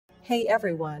Hey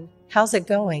everyone, how's it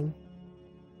going?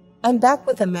 I'm back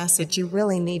with a message you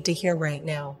really need to hear right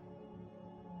now.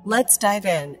 Let's dive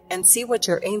in and see what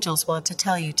your angels want to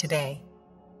tell you today.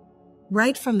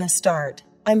 Right from the start,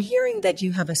 I'm hearing that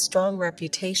you have a strong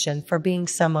reputation for being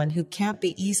someone who can't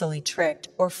be easily tricked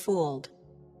or fooled.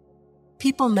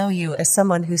 People know you as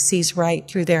someone who sees right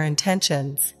through their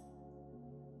intentions.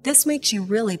 This makes you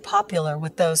really popular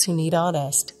with those who need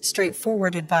honest,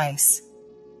 straightforward advice.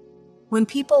 When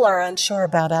people are unsure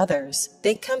about others,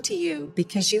 they come to you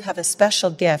because you have a special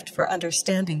gift for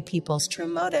understanding people's true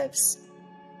motives.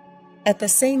 At the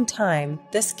same time,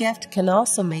 this gift can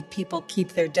also make people keep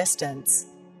their distance.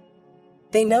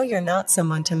 They know you're not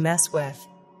someone to mess with.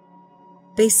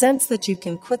 They sense that you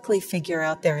can quickly figure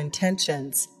out their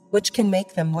intentions, which can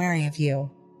make them wary of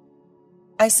you.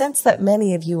 I sense that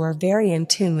many of you are very in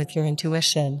tune with your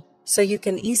intuition, so you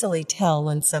can easily tell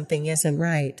when something isn't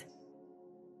right.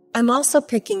 I'm also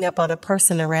picking up on a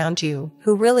person around you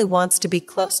who really wants to be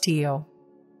close to you.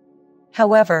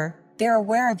 However, they're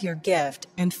aware of your gift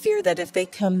and fear that if they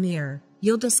come near,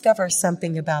 you'll discover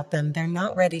something about them they're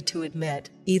not ready to admit,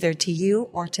 either to you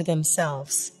or to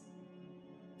themselves.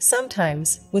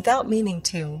 Sometimes, without meaning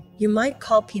to, you might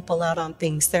call people out on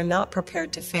things they're not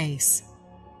prepared to face.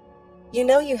 You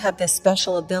know you have this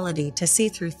special ability to see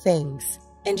through things,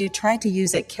 and you try to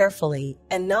use it carefully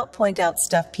and not point out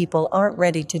stuff people aren't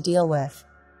ready to deal with.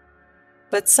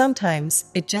 But sometimes,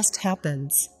 it just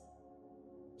happens.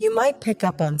 You might pick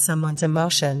up on someone's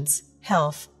emotions,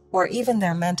 health, or even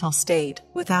their mental state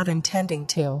without intending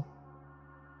to.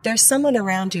 There's someone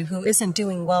around you who isn't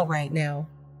doing well right now.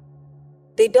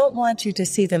 They don't want you to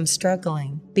see them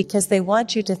struggling because they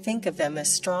want you to think of them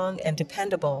as strong and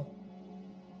dependable.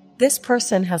 This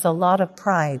person has a lot of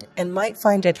pride and might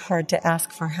find it hard to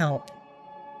ask for help.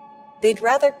 They'd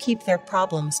rather keep their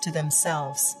problems to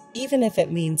themselves, even if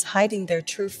it means hiding their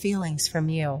true feelings from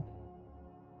you.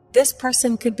 This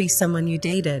person could be someone you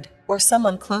dated, or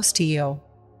someone close to you.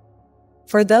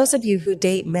 For those of you who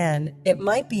date men, it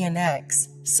might be an ex,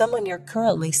 someone you're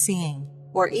currently seeing,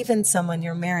 or even someone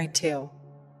you're married to.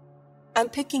 I'm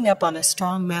picking up on a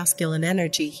strong masculine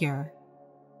energy here.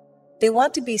 They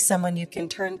want to be someone you can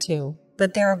turn to,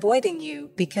 but they're avoiding you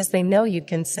because they know you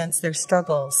can sense their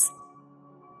struggles.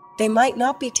 They might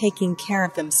not be taking care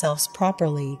of themselves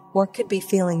properly or could be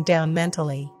feeling down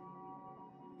mentally.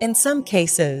 In some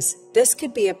cases, this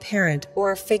could be a parent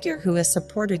or a figure who has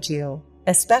supported you,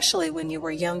 especially when you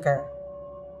were younger.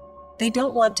 They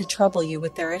don't want to trouble you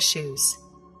with their issues.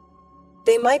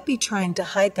 They might be trying to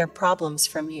hide their problems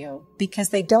from you because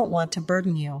they don't want to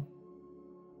burden you.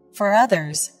 For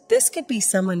others, this could be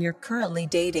someone you're currently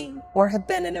dating or have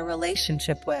been in a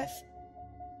relationship with.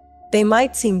 They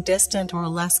might seem distant or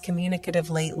less communicative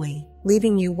lately,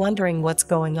 leaving you wondering what's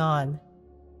going on.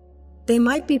 They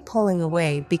might be pulling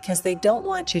away because they don't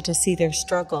want you to see their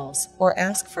struggles or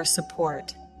ask for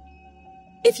support.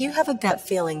 If you have a gut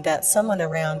feeling that someone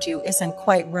around you isn't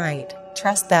quite right,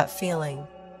 trust that feeling.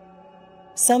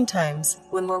 Sometimes,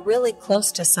 when we're really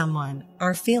close to someone,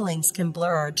 our feelings can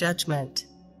blur our judgment.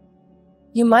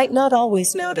 You might not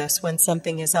always notice when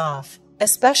something is off,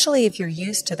 especially if you're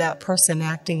used to that person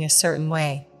acting a certain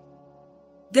way.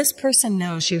 This person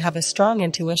knows you have a strong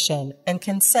intuition and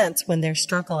can sense when they're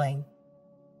struggling.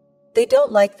 They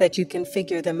don't like that you can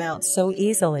figure them out so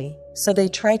easily, so they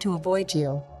try to avoid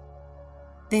you.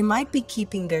 They might be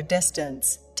keeping their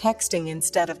distance, texting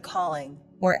instead of calling,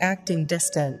 or acting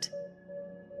distant.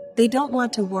 They don't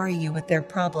want to worry you with their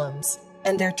problems,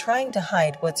 and they're trying to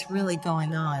hide what's really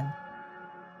going on.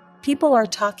 People are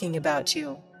talking about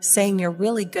you, saying you're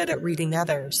really good at reading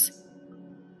others.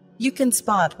 You can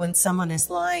spot when someone is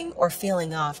lying or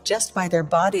feeling off just by their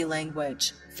body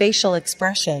language, facial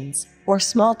expressions, or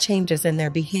small changes in their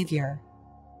behavior.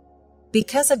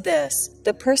 Because of this,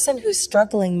 the person who's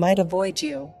struggling might avoid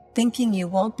you, thinking you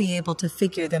won't be able to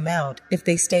figure them out if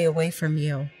they stay away from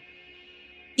you.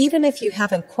 Even if you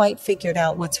haven't quite figured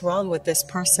out what's wrong with this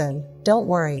person, don't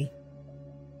worry.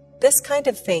 This kind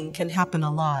of thing can happen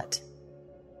a lot.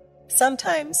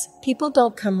 Sometimes, people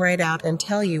don't come right out and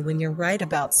tell you when you're right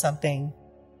about something.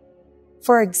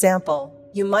 For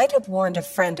example, you might have warned a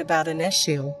friend about an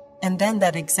issue, and then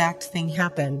that exact thing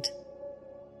happened.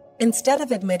 Instead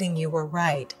of admitting you were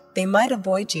right, they might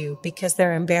avoid you because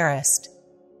they're embarrassed.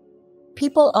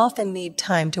 People often need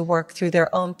time to work through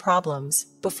their own problems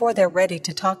before they're ready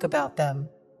to talk about them.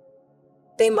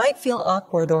 They might feel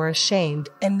awkward or ashamed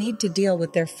and need to deal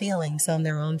with their feelings on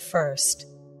their own first.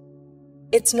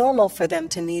 It's normal for them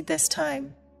to need this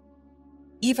time.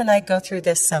 Even I go through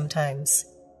this sometimes.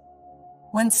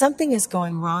 When something is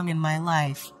going wrong in my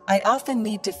life, I often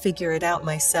need to figure it out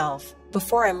myself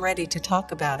before I'm ready to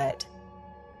talk about it.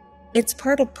 It's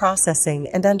part of processing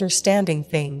and understanding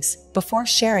things before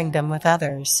sharing them with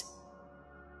others.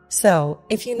 So,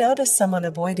 if you notice someone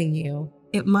avoiding you,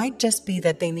 it might just be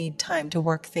that they need time to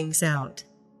work things out.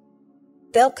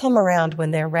 They'll come around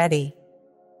when they're ready.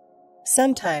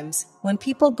 Sometimes, when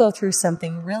people go through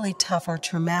something really tough or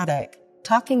traumatic,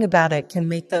 talking about it can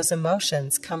make those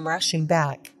emotions come rushing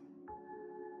back.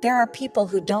 There are people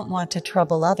who don't want to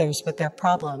trouble others with their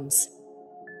problems.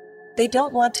 They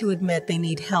don't want to admit they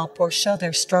need help or show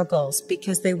their struggles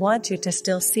because they want you to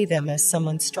still see them as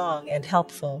someone strong and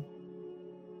helpful.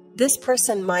 This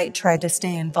person might try to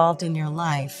stay involved in your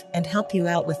life and help you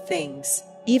out with things,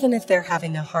 even if they're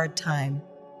having a hard time.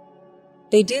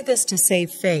 They do this to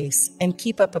save face and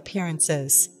keep up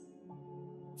appearances.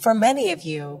 For many of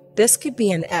you, this could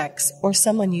be an ex or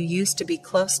someone you used to be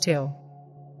close to.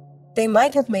 They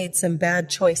might have made some bad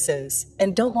choices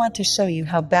and don't want to show you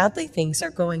how badly things are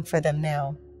going for them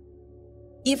now.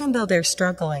 Even though they're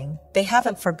struggling, they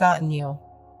haven't forgotten you.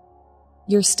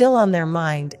 You're still on their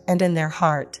mind and in their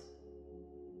heart.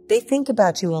 They think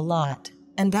about you a lot,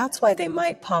 and that's why they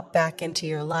might pop back into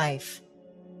your life.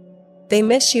 They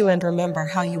miss you and remember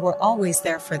how you were always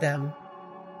there for them.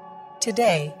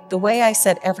 Today, the way I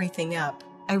set everything up,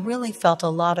 I really felt a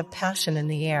lot of passion in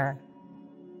the air.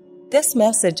 This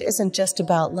message isn't just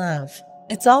about love,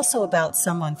 it's also about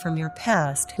someone from your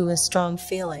past who has strong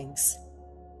feelings.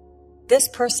 This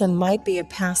person might be a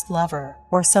past lover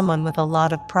or someone with a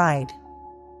lot of pride.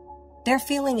 They're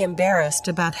feeling embarrassed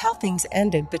about how things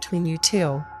ended between you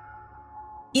two.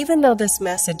 Even though this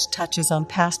message touches on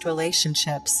past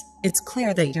relationships, it's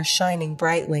clear that you're shining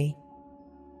brightly.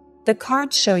 The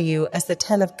cards show you as the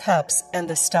 10 of Cups and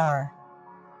the Star.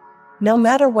 No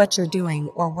matter what you're doing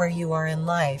or where you are in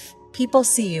life, people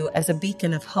see you as a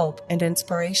beacon of hope and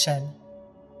inspiration.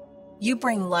 You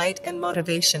bring light and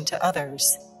motivation to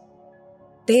others.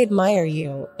 They admire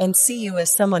you and see you as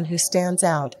someone who stands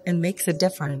out and makes a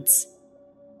difference.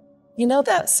 You know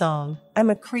that song, "I'm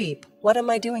a creep, what am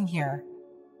I doing here?"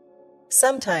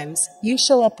 Sometimes, you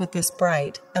show up with this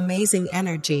bright, amazing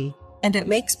energy, and it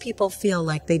makes people feel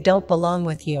like they don't belong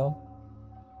with you.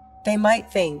 They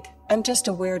might think, "I'm just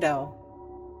a weirdo.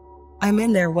 I'm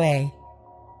in their way."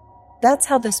 That's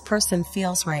how this person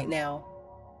feels right now.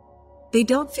 They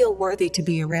don't feel worthy to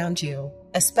be around you,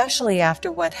 especially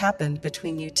after what happened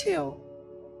between you two.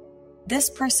 This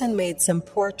person made some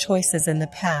poor choices in the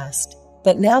past,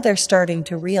 but now they're starting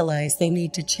to realize they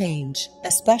need to change,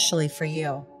 especially for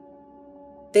you.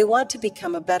 They want to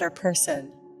become a better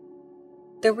person.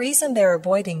 The reason they're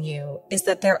avoiding you is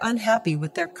that they're unhappy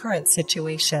with their current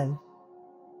situation.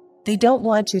 They don't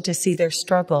want you to see their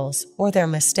struggles or their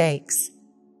mistakes.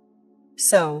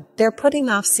 So, they're putting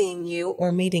off seeing you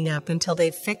or meeting up until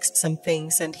they've fixed some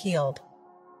things and healed.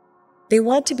 They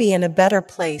want to be in a better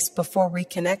place before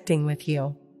reconnecting with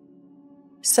you.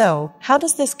 So, how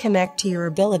does this connect to your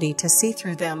ability to see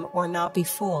through them or not be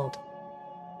fooled?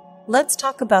 Let's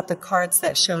talk about the cards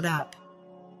that showed up.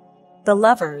 The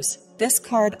Lovers, this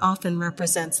card often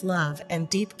represents love and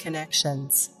deep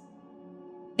connections.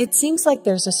 It seems like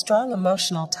there's a strong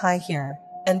emotional tie here,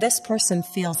 and this person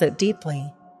feels it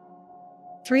deeply.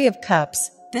 3 of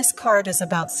Cups, this card is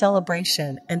about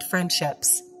celebration and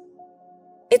friendships.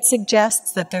 It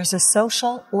suggests that there's a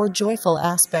social or joyful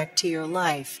aspect to your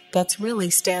life that's really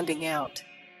standing out.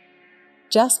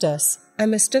 Justice, I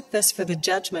mistook this for the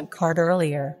Judgment card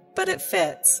earlier, but it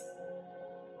fits.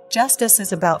 Justice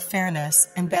is about fairness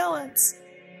and balance.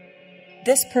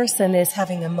 This person is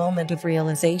having a moment of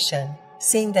realization,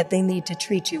 seeing that they need to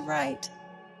treat you right.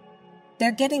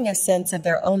 They're getting a sense of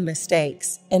their own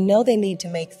mistakes and know they need to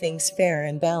make things fair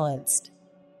and balanced.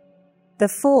 The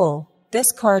Fool,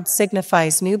 this card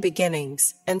signifies new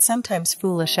beginnings and sometimes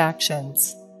foolish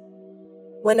actions.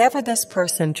 Whenever this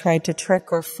person tried to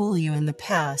trick or fool you in the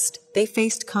past, they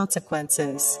faced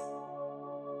consequences.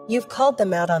 You've called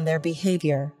them out on their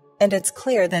behavior, and it's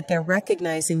clear that they're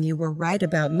recognizing you were right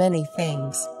about many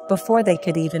things before they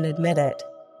could even admit it.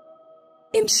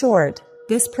 In short,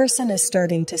 this person is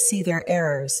starting to see their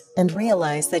errors and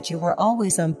realize that you were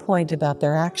always on point about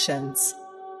their actions.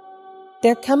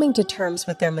 They're coming to terms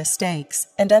with their mistakes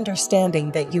and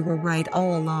understanding that you were right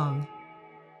all along.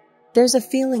 There's a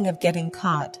feeling of getting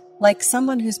caught, like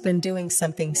someone who's been doing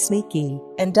something sneaky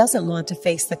and doesn't want to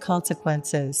face the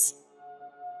consequences.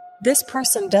 This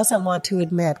person doesn't want to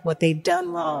admit what they've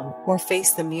done wrong or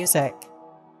face the music.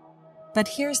 But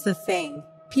here's the thing,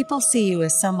 people see you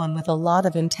as someone with a lot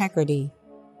of integrity.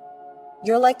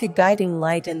 You're like a guiding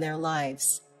light in their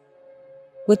lives.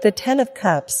 With the Ten of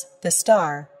Cups, the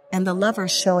Star, and the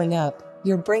Lovers showing up,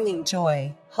 you're bringing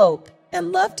joy, hope,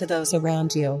 and love to those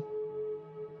around you.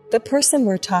 The person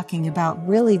we're talking about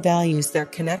really values their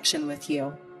connection with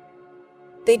you.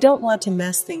 They don't want to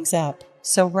mess things up,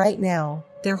 so right now,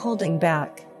 they're holding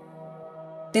back.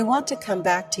 They want to come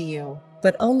back to you,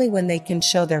 but only when they can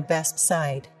show their best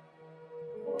side.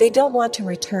 They don't want to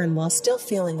return while still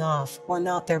feeling off or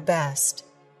not their best.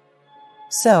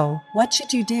 So, what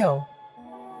should you do?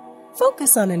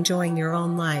 Focus on enjoying your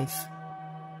own life.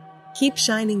 Keep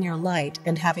shining your light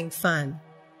and having fun.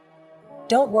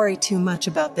 Don't worry too much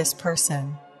about this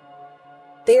person.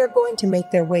 They are going to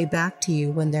make their way back to you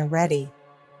when they're ready.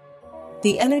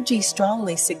 The energy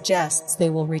strongly suggests they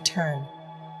will return.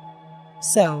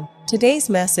 So, today's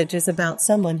message is about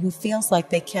someone who feels like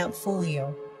they can't fool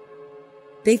you.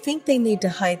 They think they need to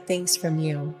hide things from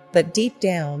you, but deep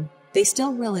down, they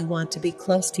still really want to be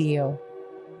close to you.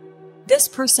 This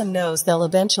person knows they'll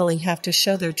eventually have to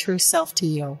show their true self to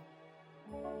you.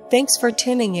 Thanks for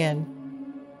tuning in.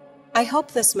 I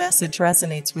hope this message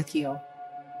resonates with you.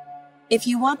 If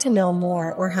you want to know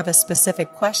more or have a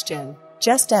specific question,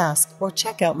 just ask or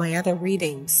check out my other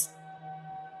readings.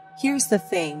 Here's the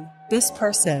thing, this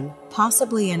person,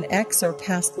 possibly an ex or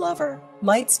past lover,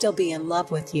 might still be in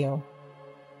love with you.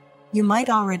 You might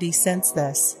already sense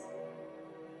this.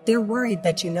 They're worried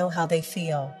that you know how they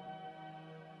feel.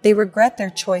 They regret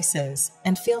their choices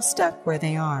and feel stuck where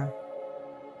they are.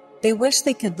 They wish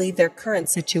they could leave their current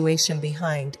situation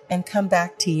behind and come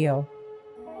back to you.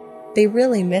 They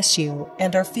really miss you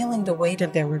and are feeling the weight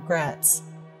of their regrets.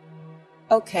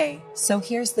 Okay, so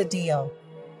here's the deal.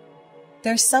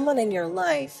 There's someone in your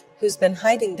life who's been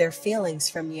hiding their feelings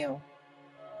from you.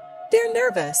 They're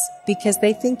nervous because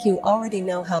they think you already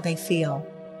know how they feel.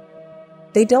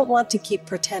 They don't want to keep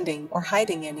pretending or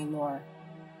hiding anymore.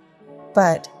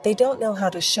 But they don't know how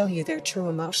to show you their true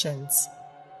emotions.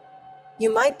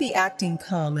 You might be acting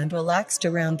calm and relaxed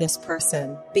around this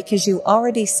person because you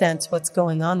already sense what's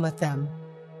going on with them.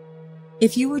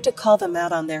 If you were to call them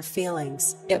out on their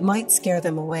feelings, it might scare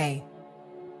them away.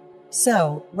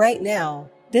 So, right now,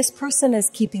 this person is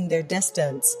keeping their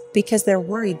distance because they're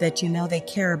worried that you know they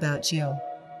care about you.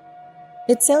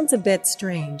 It sounds a bit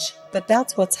strange, but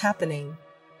that's what's happening.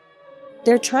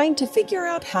 They're trying to figure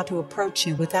out how to approach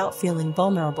you without feeling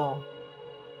vulnerable.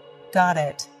 Got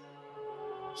it.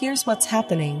 Here's what's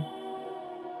happening.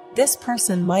 This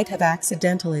person might have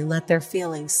accidentally let their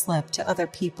feelings slip to other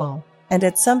people, and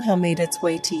it somehow made its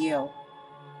way to you.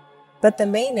 But the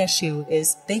main issue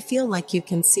is they feel like you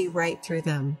can see right through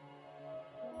them.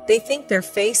 They think their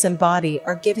face and body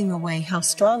are giving away how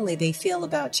strongly they feel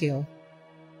about you.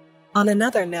 On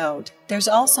another note, there's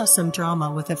also some drama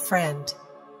with a friend.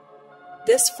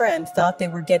 This friend thought they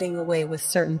were getting away with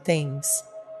certain things.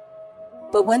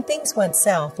 But when things went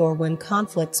south or when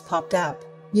conflicts popped up,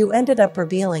 you ended up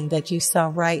revealing that you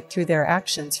saw right through their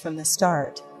actions from the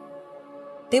start.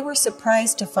 They were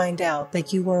surprised to find out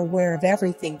that you were aware of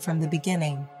everything from the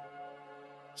beginning.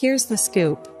 Here's the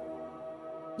scoop.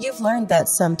 You've learned that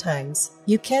sometimes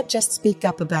you can't just speak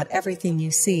up about everything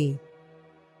you see.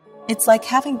 It's like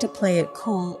having to play it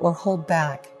cool or hold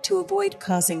back to avoid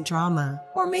causing drama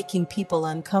or making people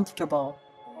uncomfortable.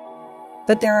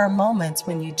 But there are moments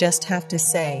when you just have to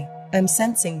say, "I'm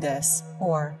sensing this,"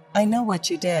 or "I know what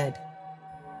you did."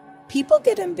 People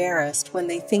get embarrassed when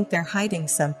they think they're hiding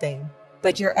something,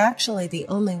 but you're actually the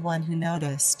only one who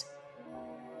noticed.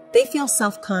 They feel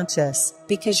self-conscious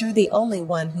because you're the only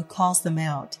one who calls them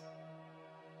out.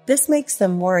 This makes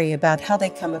them worry about how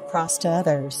they come across to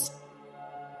others.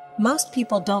 Most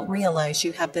people don't realize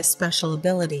you have this special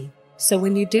ability, so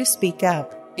when you do speak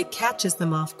up, it catches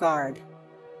them off guard.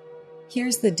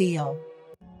 Here's the deal.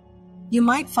 You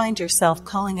might find yourself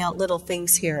calling out little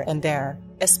things here and there,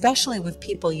 especially with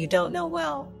people you don't know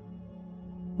well.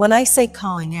 When I say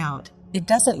calling out, it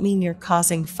doesn't mean you're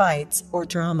causing fights or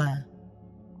drama.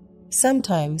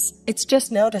 Sometimes, it's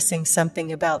just noticing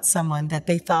something about someone that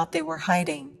they thought they were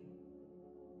hiding.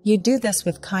 You do this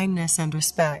with kindness and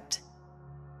respect.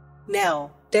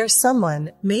 Now, there's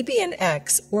someone, maybe an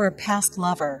ex or a past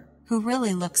lover, who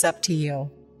really looks up to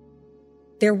you.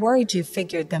 They're worried you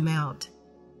figured them out.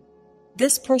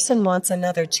 This person wants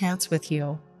another chance with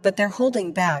you, but they're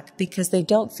holding back because they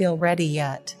don't feel ready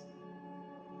yet.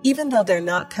 Even though they're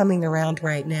not coming around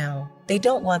right now, they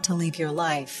don't want to leave your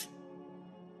life.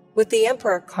 With the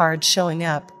Emperor card showing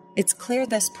up, it's clear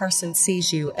this person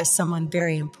sees you as someone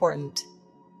very important.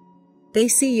 They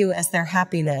see you as their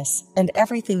happiness and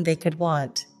everything they could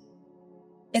want.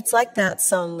 It's like that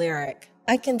song lyric,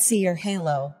 "I can see your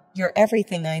halo, you're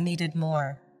everything I needed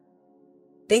more."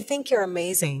 They think you're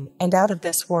amazing and out of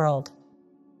this world.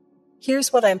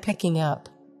 Here's what I'm picking up.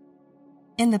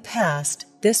 In the past,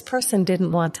 this person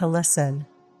didn't want to listen.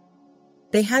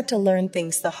 They had to learn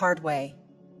things the hard way.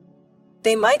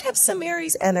 They might have some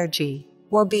Aries energy,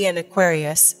 or be an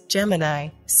Aquarius, Gemini,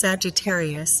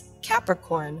 Sagittarius,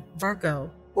 Capricorn,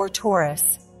 Virgo, or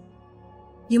Taurus.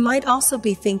 You might also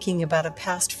be thinking about a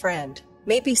past friend,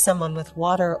 maybe someone with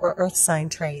water or earth sign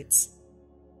traits.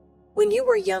 When you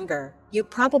were younger, you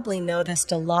probably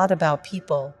noticed a lot about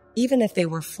people, even if they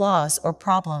were flaws or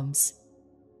problems.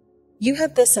 You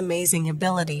have this amazing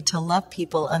ability to love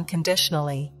people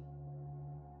unconditionally.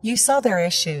 You saw their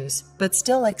issues, but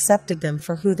still accepted them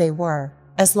for who they were,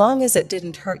 as long as it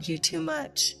didn't hurt you too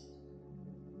much.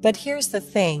 But here's the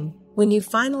thing, when you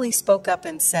finally spoke up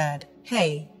and said,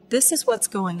 "Hey, this is what's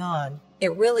going on,"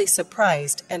 it really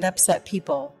surprised and upset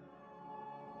people.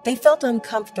 They felt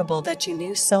uncomfortable that you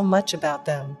knew so much about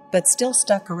them, but still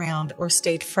stuck around or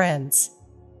stayed friends.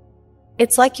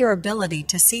 It's like your ability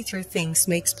to see through things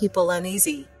makes people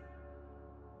uneasy.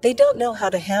 They don't know how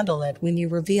to handle it when you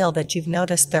reveal that you've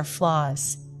noticed their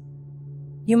flaws.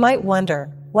 You might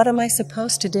wonder, what am I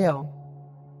supposed to do?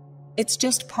 It's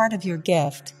just part of your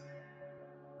gift.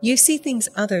 You see things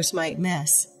others might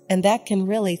miss, and that can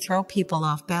really throw people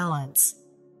off balance.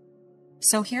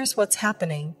 So here's what's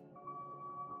happening.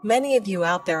 Many of you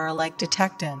out there are like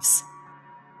detectives.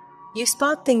 You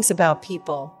spot things about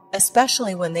people,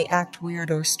 especially when they act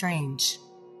weird or strange.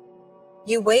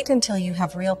 You wait until you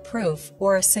have real proof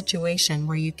or a situation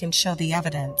where you can show the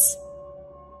evidence.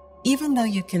 Even though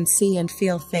you can see and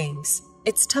feel things,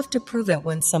 it's tough to prove it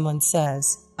when someone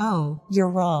says, "Oh, you're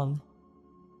wrong."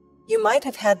 You might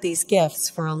have had these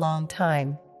gifts for a long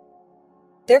time.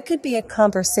 There could be a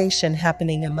conversation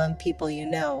happening among people you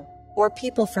know, or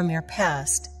people from your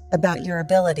past, about your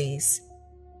abilities.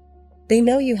 They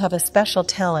know you have a special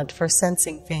talent for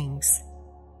sensing things.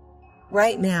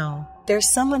 Right now, there's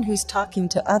someone who's talking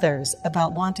to others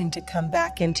about wanting to come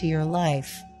back into your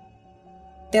life.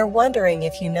 They're wondering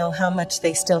if you know how much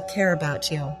they still care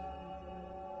about you.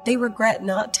 They regret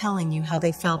not telling you how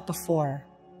they felt before.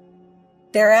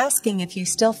 They're asking if you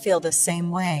still feel the same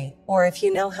way, or if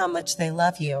you know how much they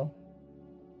love you.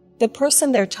 The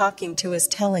person they're talking to is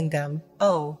telling them,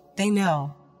 "Oh, they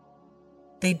know.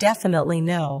 They definitely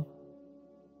know."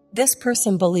 This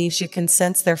person believes you can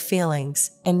sense their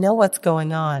feelings and know what's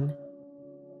going on.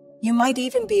 You might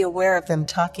even be aware of them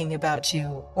talking about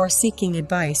you or seeking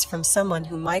advice from someone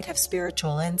who might have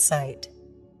spiritual insight.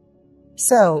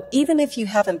 So, even if you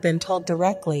haven't been told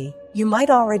directly, you might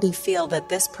already feel that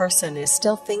this person is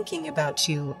still thinking about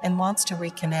you and wants to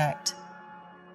reconnect.